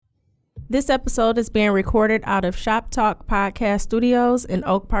This episode is being recorded out of Shop Talk Podcast Studios in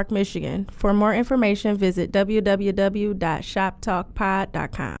Oak Park, Michigan. For more information, visit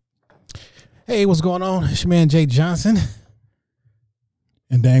www.shoptalkpod.com. Hey, what's going on? It's your man Jay Johnson.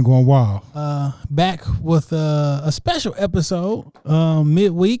 And Dan going wild. Back with a special episode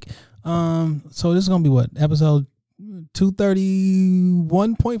midweek. So this is going to be what? Episode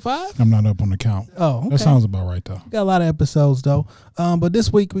 231.5? I'm not up on the count. Oh, okay. That sounds about right, though. Got a lot of episodes, though. But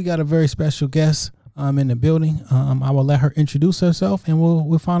this week we got a very special guest in the building. I will let her introduce herself, and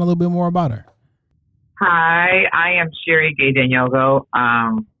we'll find a little bit more about her. Hi, I am Sherry Gay Danyogo.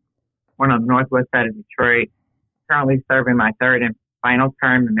 One of the northwest side of Detroit. Currently serving my third and final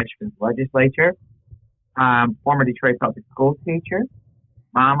term in Michigan's legislature. Former Detroit public school teacher.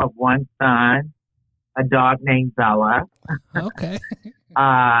 Mom of one son. A dog named Bella. Okay.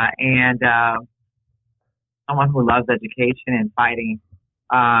 And someone who loves education and fighting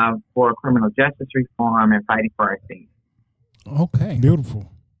for criminal justice reform and fighting for our seniors. Okay. Beautiful.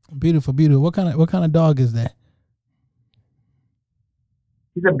 Beautiful. What kind of dog is that?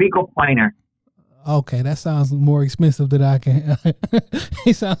 He's a Beagle Pointer. Okay, that sounds more expensive than I can.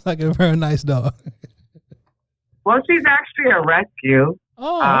 He sounds like a very nice dog. Well, she's actually a rescue.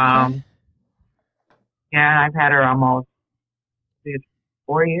 Oh, okay. Yeah, I've had her almost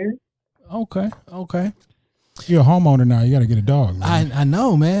 4 years. Okay. You're a homeowner now. You got to get a dog, man. I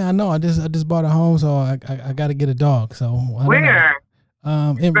know, man. I know. I just bought a home, so I got to get a dog. So Where?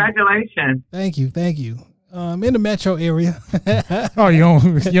 Congratulations. Thank you. In the metro area. Oh, you don't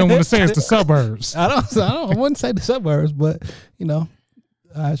want to say it's the suburbs. I wouldn't say the suburbs, but you know.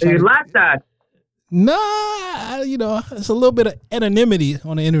 You left us. No, it's a little bit of anonymity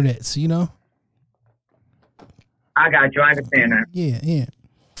on the internet, so, I got you. I understand that. Yeah.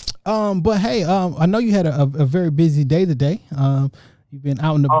 But hey, I know you had a very busy day today. You've been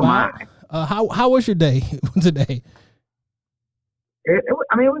out and about. How was your day today? It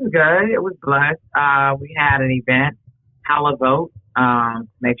was good. It was blessed. We had an event, Hella Vote,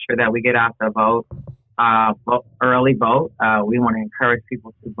 make sure that we get out to vote, early vote. We want to encourage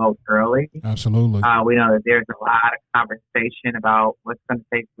people to vote early. Absolutely. We know that there's a lot of conversation about what's going to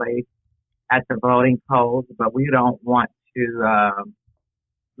take place at the voting polls, but we don't want to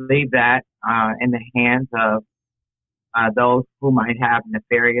leave that in the hands of those who might have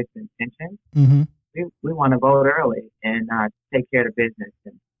nefarious intentions. Mm-hmm. We want to vote early and take care of the business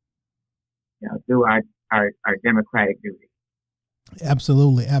and do our democratic duty.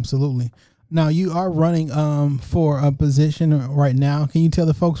 Absolutely. Now you are running for a position right now. Can you tell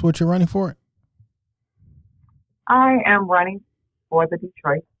the folks what you're running for? I am running for the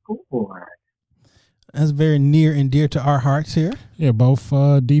Detroit School Board. That's very near and dear to our hearts here. Yeah, both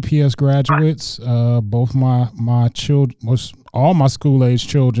DPS graduates. Both my children, all my school age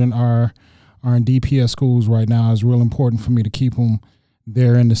children are in DPS schools right now. It's real important for me to keep them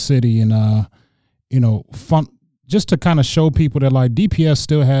there in the city and fun. Just to kind of show people that like DPS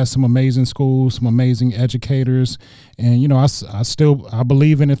still has some amazing schools, some amazing educators, and I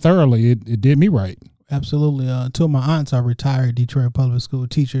believe in it thoroughly. It did me right. Absolutely. Two of my aunts are retired Detroit public school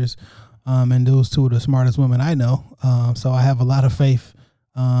teachers, and those two are the smartest women I know. So I have a lot of faith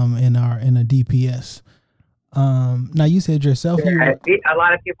in a DPS. Now you said yourself. A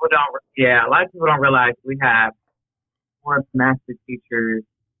lot of people don't realize we have more master teachers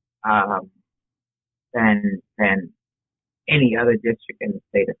than any other district in the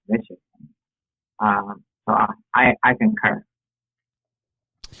state of Michigan. So I concur.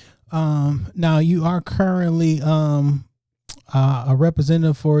 Now you are currently a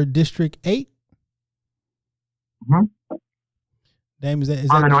representative for District 8. Mm-hmm. Is that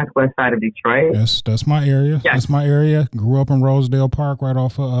on the northwest side of Detroit? Yes, that's my area. Yes. That's my area. Grew up in Rosedale Park, right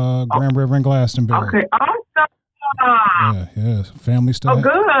off of Grand River and Glastonbury. Okay, awesome. Yeah. Family still. Oh,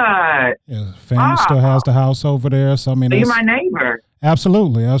 good. Yeah, family still has the house over there. So you're my neighbor.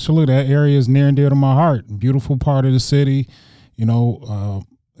 Absolutely. That area is near and dear to my heart. Beautiful part of the city.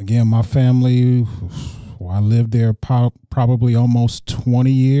 Again, my family. I lived there probably almost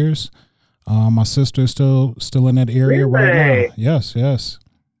 20 years. My sister is still in that area right now. Yes.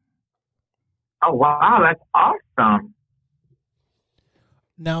 Oh, wow. That's awesome.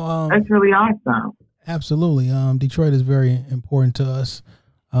 Now, that's really awesome. Absolutely. Detroit is very important to us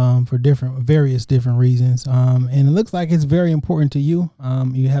for various different reasons. And it looks like it's very important to you.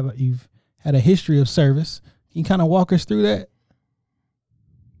 You've had a history of service. Can you kind of walk us through that?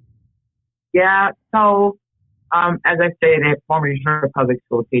 Yeah. So, as I stated, former Detroit public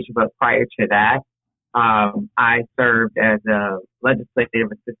school teacher, but prior to that, I served as a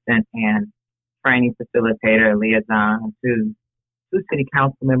legislative assistant and training facilitator liaison to two city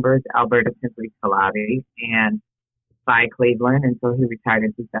council members, Alberta Tinsley Kaladi and Cy Cleveland, until he retired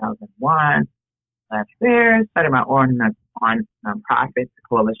in 2001. Left there, started my own nonprofit,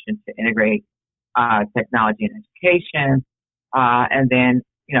 Coalition to Integrate Technology and Education, and then,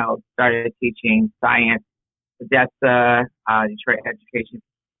 started teaching science, DESA, Detroit Education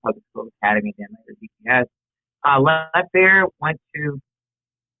Public School Academy, then later DPS. Left there, went to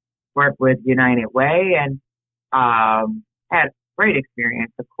work with United Way, and had great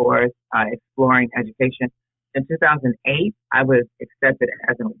experience, of course, exploring education. In 2008, I was accepted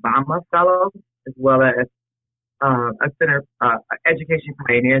as an Obama Fellow, as well as a Center Education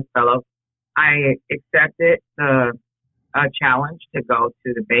Pioneers Fellow. I accepted the challenge to go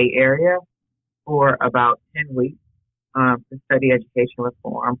to the Bay Area for about 10 weeks to study education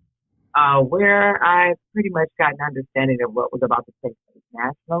reform, where I pretty much got an understanding of what was about to take place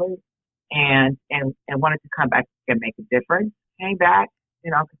nationally, and wanted to come back and make a difference. Came back,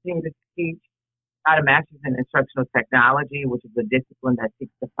 continued to teach. Got a master's in instructional technology, which is a discipline that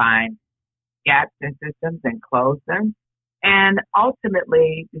seeks to find gaps in systems and close them. And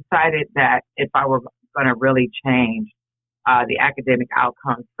ultimately decided that if I were going to really change the academic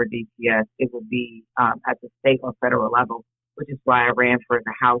outcomes for DPS, it would be at the state or federal level, which is why I ran for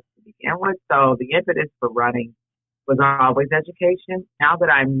the House to begin with. So the impetus for running was always education. Now that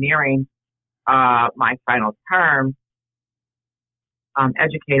I'm nearing my final term,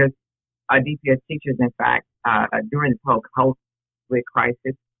 educators, DPS teachers, in fact, during the whole COVID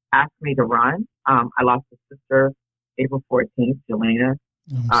crisis, asked me to run. I lost a sister April 14th, Jelena,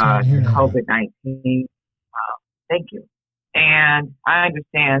 to COVID-19. Thank you. And I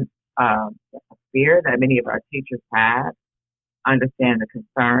understand the fear that many of our teachers have. I understand the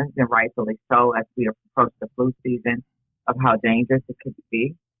concerns, and rightfully so, as we approach the flu season, of how dangerous it could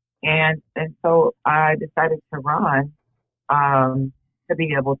be. And so I decided to run to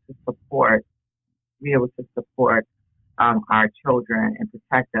be able to support our children and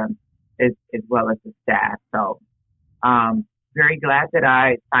protect them as well as the staff. So very glad that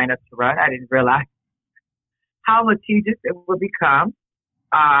I signed up to run. I didn't realize how litigious it would become.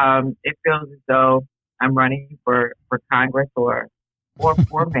 It feels as though I'm running for Congress or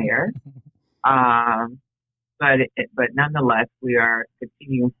for mayor. But nonetheless, we are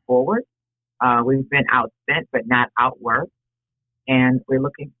continuing forward. We've been outspent, but not outworked. And we're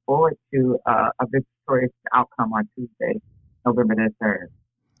looking forward to a victorious outcome on Tuesday, November the 3rd.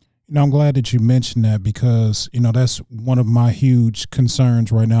 I'm glad that you mentioned that, because, that's one of my huge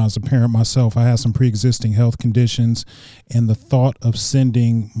concerns right now as a parent myself. I have some pre-existing health conditions, and the thought of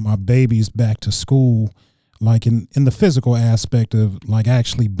sending my babies back to school, like in the physical aspect of like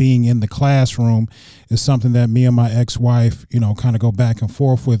actually being in the classroom, is something that me and my ex-wife, kind of go back and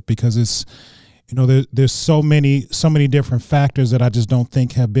forth with, because it's, there's so many different factors that I just don't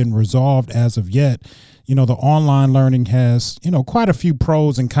think have been resolved as of yet. The online learning has, quite a few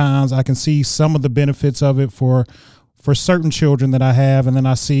pros and cons. I can see some of the benefits of it for certain children that I have. And then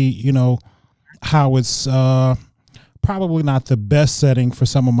I see, how it's probably not the best setting for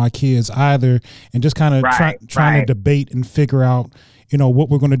some of my kids either. And just kind of trying to debate and figure out, what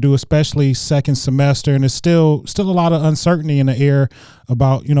we're going to do, especially second semester. And there's still a lot of uncertainty in the air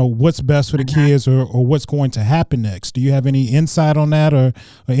about, what's best for the kids or what's going to happen next. Do you have any insight on that or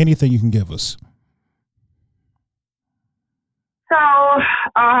anything you can give us? So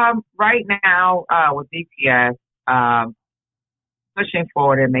right now with DPS, pushing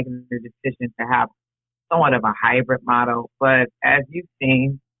forward and making the decision to have somewhat of a hybrid model. But as you've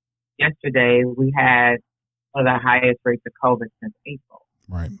seen, yesterday we had one of the highest rates of COVID since April.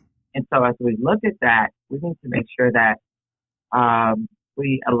 Right. And so as we look at that, we need to make sure that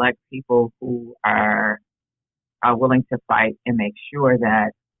we elect people who are willing to fight and make sure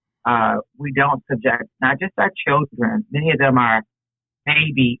that we don't subject not just our children. Many of them are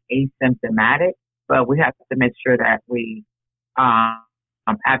maybe asymptomatic, but we have to make sure that we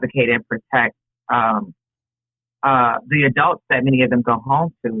advocate and protect the adults that many of them go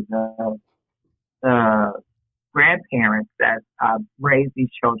home to, the grandparents that raise these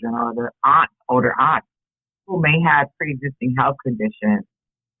children, or the older aunts who may have pre-existing health conditions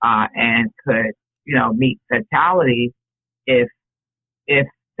and could, meet fatality if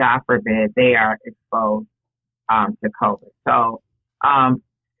God forbid they are exposed to COVID. So,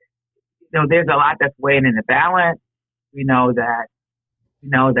 there's a lot that's weighing in the balance. We know that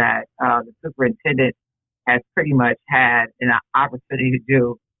the superintendent has pretty much had an opportunity to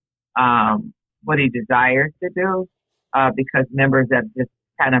do what he desires to do, because members have just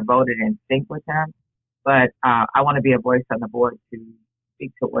kind of voted in sync with him. But I want to be a voice on the board to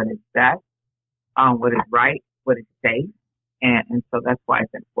speak to what is best, what is right, what is safe, And so that's why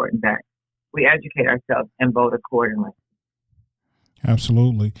it's important that we educate ourselves and vote accordingly.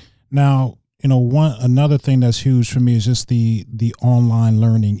 Absolutely. Now, another thing that's huge for me is just the online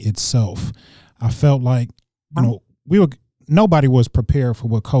learning itself. I felt like, nobody was prepared for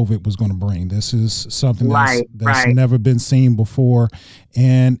what COVID was going to bring. This is something that's never been seen before,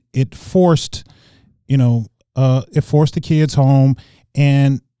 and it forced, the kids home.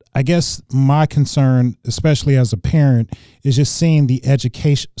 And I guess my concern, especially as a parent, is just seeing the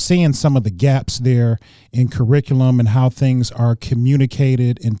education, seeing some of the gaps there in curriculum and how things are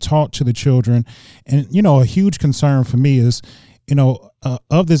communicated and taught to the children. And, a huge concern for me is,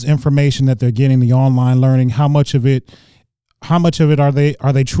 of this information that they're getting, the online learning, how much of it are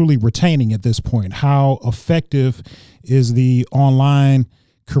they truly retaining at this point? How effective is the online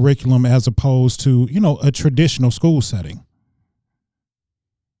curriculum as opposed to, a traditional school setting?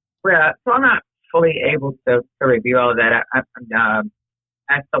 Well, so I'm not fully able to review all of that. I'm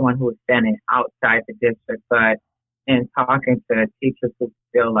as someone who is standing outside the district, but in talking to teachers who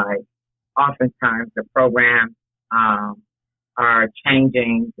feel like oftentimes the programs are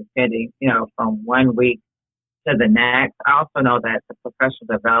changing depending, from one week to the next. I also know that the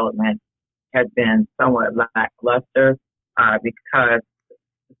professional development has been somewhat lackluster because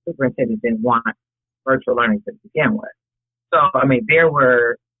the superintendent didn't want virtual learning to begin with. So, there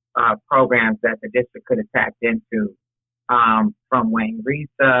were programs that the district could have tapped into from Wayne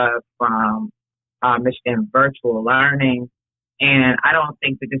Risa, from Michigan Virtual Learning, and I don't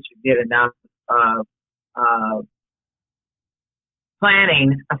think the district did enough of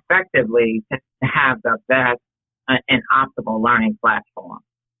planning effectively to have the best and optimal learning platform.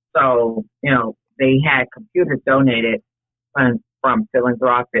 So, they had computers donated from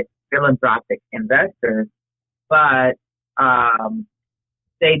philanthropic investors, but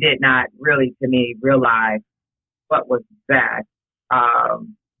they did not really, to me, realize what was best.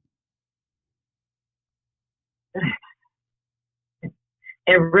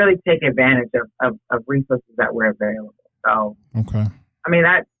 And really take advantage of resources that were available. So, okay.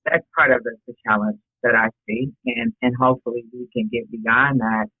 That's part of the challenge that I see, and hopefully we can get beyond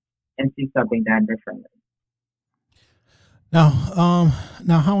that and see something done differently. Now,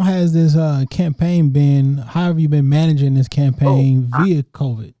 how has this campaign been? How have you been managing this campaign via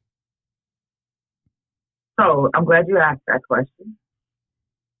COVID? So I'm glad you asked that question.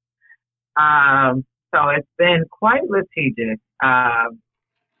 So it's been quite litigious. I've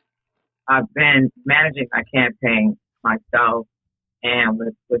been managing my campaign myself and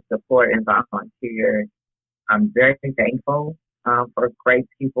with support and volunteers. I'm very thankful for great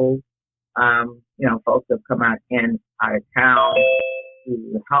people. Folks have come out of town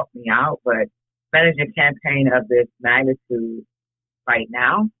to help me out, but managing a campaign of this magnitude right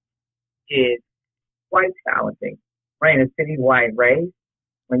now is quite challenging. Running a citywide race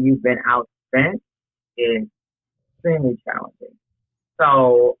when you've been outspent is extremely challenging.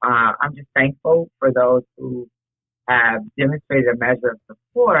 So I'm just thankful for those who have demonstrated a measure of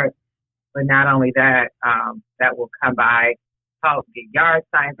support, but not only that, that will come by, help get yard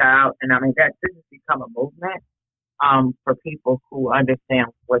signs out. And that this has become a movement for people who understand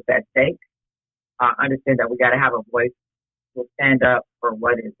what's at stake, understand that we got to have a voice to stand up for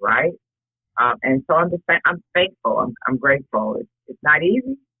what is right. And so I'm thankful. I'm grateful. It's not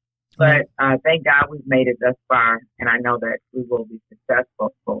easy, but thank God we've made it thus far. And I know that we will be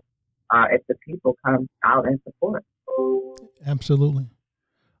successful if the people come out and support. Absolutely.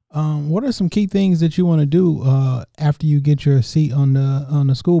 What are some key things that you want to do after you get your seat on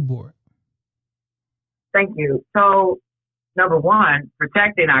the school board? Thank you. So, number one,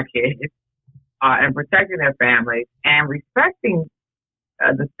 protecting our kids and protecting their families and respecting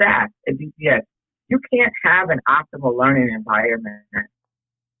the staff at DPS. You can't have an optimal learning environment,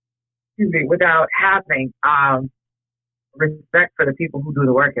 without having respect for the people who do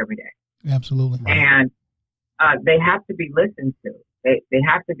the work every day. Absolutely. And they have to be listened to. They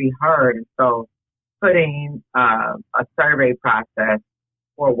have to be heard. And so putting a survey process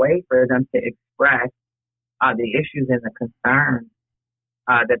or a way for them to express the issues and the concerns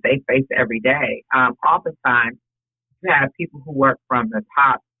that they face every day. Oftentimes, you have people who work from the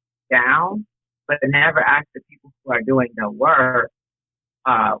top down, but never ask the people who are doing the work,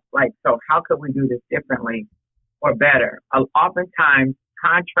 so how could we do this differently or better? Oftentimes,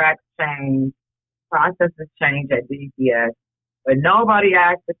 contracts change, processes change at DPS, but nobody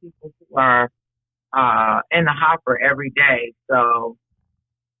asks the people who are in the hopper every day. So,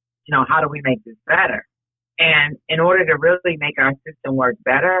 how do we make this better? And in order to really make our system work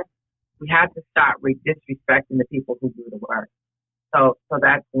better, we have to stop disrespecting the people who do the work. So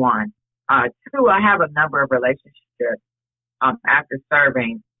that's one. Two, I have a number of relationships after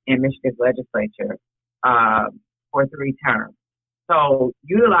serving in Michigan's legislature for 3 terms. So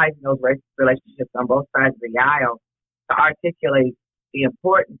utilizing those relationships on both sides of the aisle to articulate the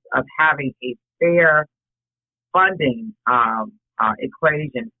importance of having a fair funding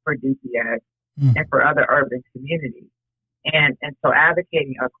equation for DPS and for other urban communities. And so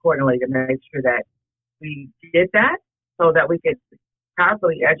advocating accordingly to make sure that we did that so that we could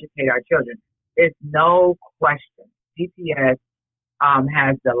properly educate our children. There's no question DPS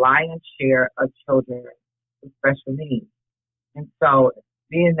has the lion's share of children with special needs. And so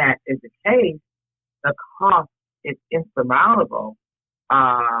being that is the case, the cost is insurmountable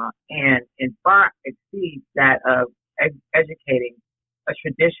and far exceeds that of educating a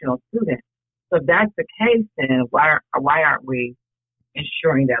traditional student. So if that's the case, then why aren't we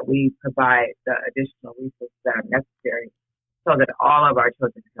ensuring that we provide the additional resources that are necessary so that all of our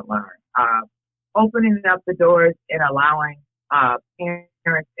children can learn? Opening up the doors and allowing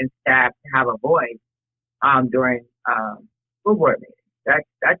parents and staff to have a voice during school board meetings.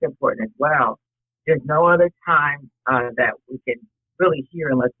 That's important as well. There's no other time that we can really hear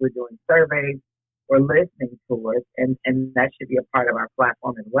unless we're doing surveys or listening tours, and that should be a part of our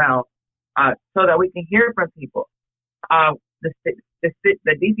platform as well, so that we can hear from people. The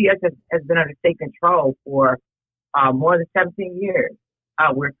DPS has been under state control for more than 17 years.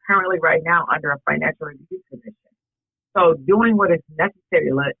 We're currently right now under a financial review commission. So doing what is necessary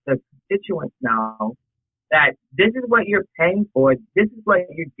to let the constituents know that this is what you're paying for, this is what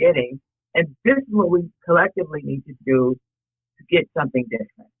you're getting, and this is what we collectively need to do to get something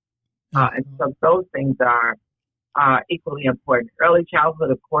different. And so those things are equally important. Early childhood,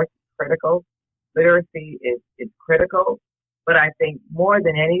 of course, is critical. Literacy is critical. But I think more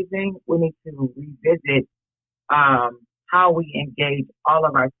than anything, we need to revisit how we engage all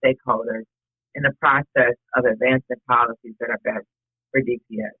of our stakeholders in the process of advancing policies that are best for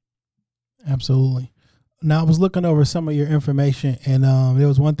DPS. Absolutely. Now, I was looking over some of your information, and there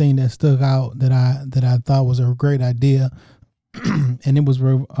was one thing that stuck out that I thought was a great idea, and it was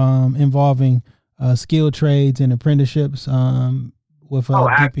involving skilled trades and apprenticeships with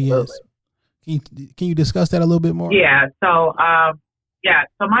DPS. Can you discuss that a little bit more? Yeah. So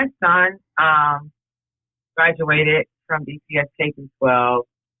my son graduated from DPS K-12,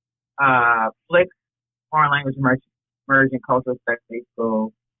 Flicks Foreign Language Immersion Cultural Studies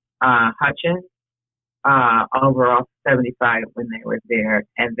School, Hutchins, overall 75 when they were there,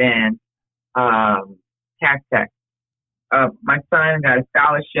 and then Cass Tech. My son got a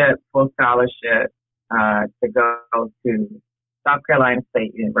full scholarship, to go to South Carolina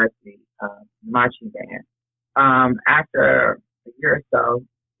State University marching band. After a year or so,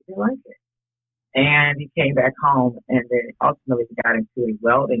 he didn't like it. And he came back home and then ultimately got into a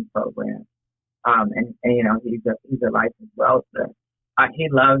welding program. And you know, he's a licensed welder. He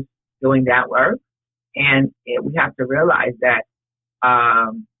loves doing that work. And we have to realize that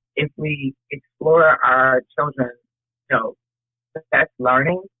if we explore our children's, best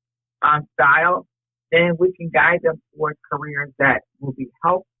learning style, then we can guide them towards careers that will be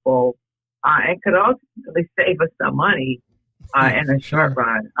helpful and could ultimately save us some money in the short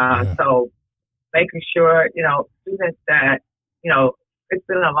run. So making sure, students that, it's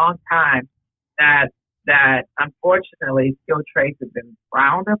been a long time that unfortunately skilled trades have been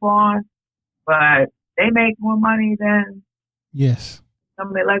frowned upon, but they make more money than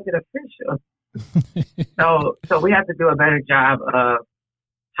some elected officials. So we have to do a better job of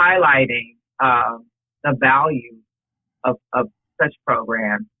highlighting the value of such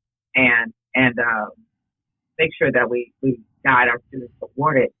programs and make sure that we guide our students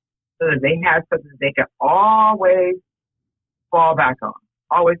toward it so that they have something they can always fall back on.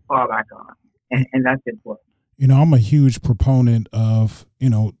 And that's important. I'm a huge proponent of,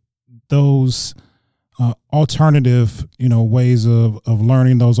 those alternative, ways of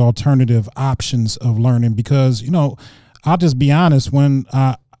learning, those alternative options of learning, because, I'll just be honest, when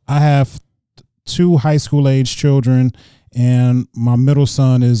I have 2 high school age children and my middle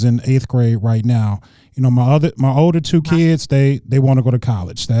son is in 8th grade right now. My older 2 kids, they want to go to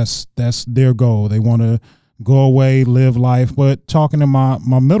college. That's their goal. They want to go away, live life. But talking to my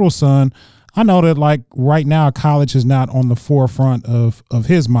middle son, I know that like right now, college is not on the forefront of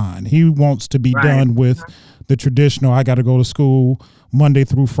his mind. He wants to be done with the traditional, I got to go to school Monday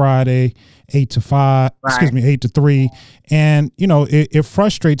through Friday, 8 to 3. And, it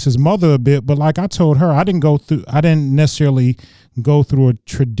frustrates his mother a bit. But like I told her, I didn't necessarily go through a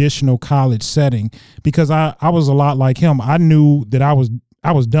traditional college setting because I was a lot like him. I knew that I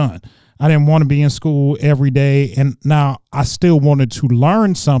was done. I didn't want to be in school every day. And now I still wanted to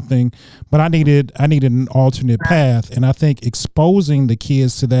learn something, but I needed an alternate path. And I think exposing the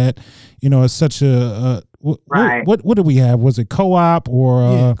kids to that, is such what do we have? Was it co-op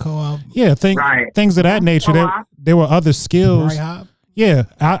or co-op? Yeah, things of that nature. There were other skills. Yeah,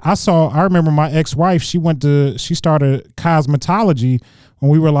 I remember my ex-wife, she started cosmetology when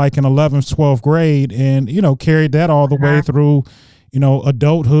we were like in 11th, 12th grade, and, carried that all the way through,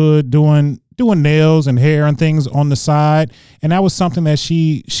 adulthood, doing nails and hair and things on the side. And that was something that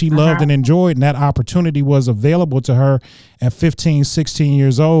she loved and enjoyed. And that opportunity was available to her at 15, 16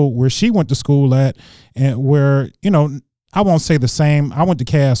 years old, where she went to school at, and where, I won't say the same. I went to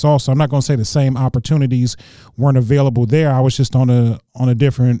Cass also. I'm not going to say the same opportunities weren't available there. I was just on a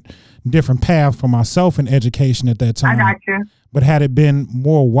different path for myself in education at that time. I got you. But had it been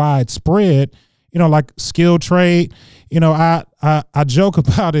more widespread, like skilled trade, I joke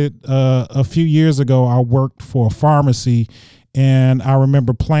about it. A few years ago, I worked for a pharmacy, and I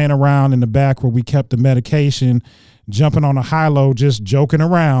remember playing around in the back where we kept the medication, jumping on a high-low, just joking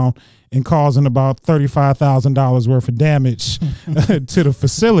around, and causing about $35,000 worth of damage to the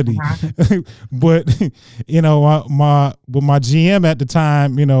facility. But, my GM at the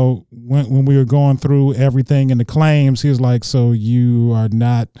time, when we were going through everything and the claims, he was like, "So you are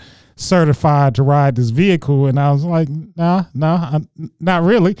not certified to ride this vehicle?" And I was like, nah, not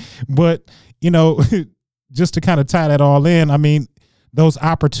really. But, just to kind of tie that all in, I mean, those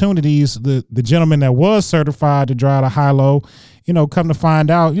opportunities, the gentleman that was certified to drive a high-low, come to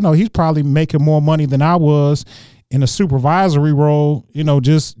find out, he's probably making more money than I was in a supervisory role,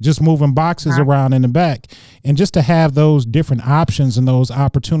 just moving boxes around in the back. And just to have those different options and those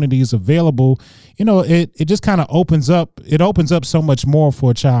opportunities available, it just kind of opens up so much more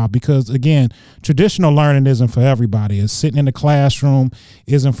for a child, because again, traditional learning isn't for everybody. It's sitting in the classroom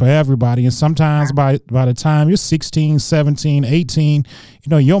isn't for everybody. And sometimes by the time you're 16, 17, 18,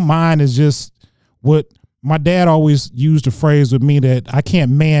 your mind is just what my dad always used a phrase with me, that I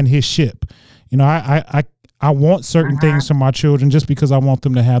can't man his ship. I want certain things from my children just because I want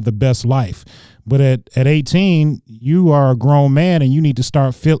them to have the best life. But at 18, you are a grown man, and you need to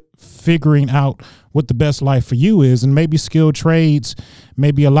start figuring out what the best life for you is. And maybe skilled trades may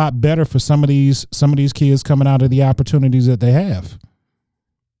be a lot better for some of these kids coming out of the opportunities that they have.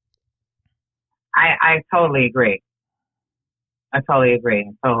 I totally agree. And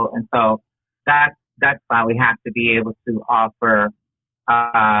so that's why we have to be able to offer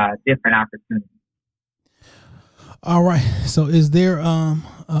different opportunities. All right. So is there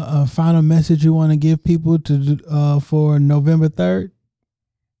a final message you want to give people to for November 3rd?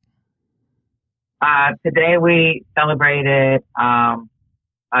 Today we celebrated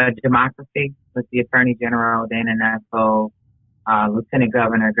democracy with the Attorney General, Dana Nessel, Lieutenant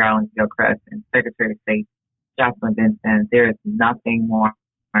Governor Garland Gilchrist, and Secretary of State Jocelyn Benson. There is nothing more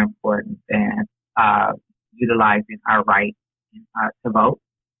important than utilizing our right to vote.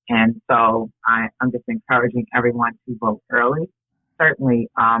 And so I'm just encouraging everyone to vote early. Certainly,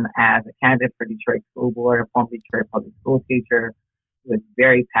 as a candidate for Detroit School Board, a former Detroit public school teacher who is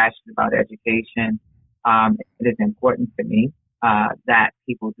very passionate about education, it is important to me that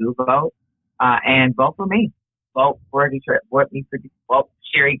people do vote and vote for me. Vote for Detroit. Vote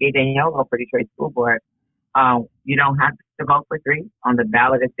Sherry Gay Danielle. Vote for Detroit School Board. You don't have to vote for 3. On the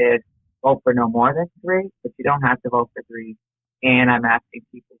ballot, it says vote for no more than 3, but you don't have to vote for 3. And I'm asking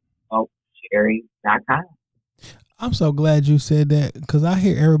people to vote Sherry.com. I'm so glad you said that, because I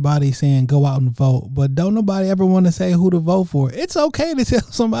hear everybody saying go out and vote, but don't nobody ever want to say who to vote for. It's okay to tell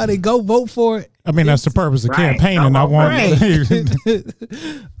somebody go vote for it. I mean, that's the purpose of campaigning. I want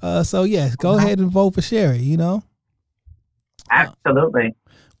so yes, go ahead and vote for Sherry. Absolutely.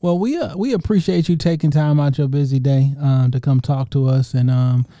 Well, we appreciate you taking time out your busy day to come talk to us.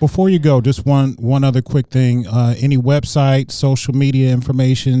 And before you go, just one other quick thing: any website, social media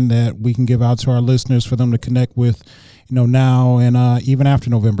information that we can give out to our listeners for them to connect with, now and even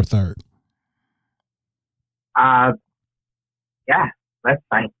after November 3rd. Yeah,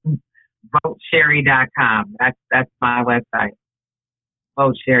 website VoteSherry.com. That's my website.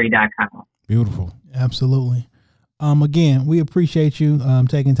 VoteSherry.com. Beautiful. Absolutely. Again, we appreciate you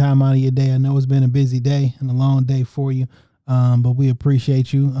taking time out of your day. I know it's been a busy day and a long day for you, but we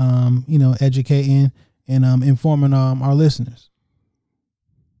appreciate you, educating and informing our listeners.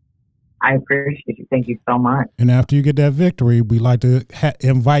 I appreciate you. Thank you so much. And after you get that victory, we like to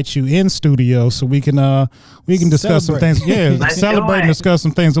invite you in studio so we can discuss some things. Yeah, celebrate and discuss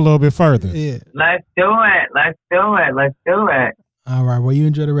some things a little bit further. Yeah, let's do it. All right. Well, you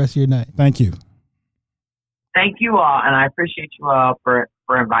enjoy the rest of your night. Thank you. Thank you all, and I appreciate you all for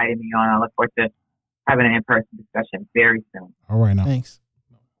for inviting me on. I look forward to having an in-person discussion very soon. All right, now. Thanks.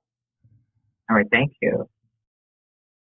 All right, thank you.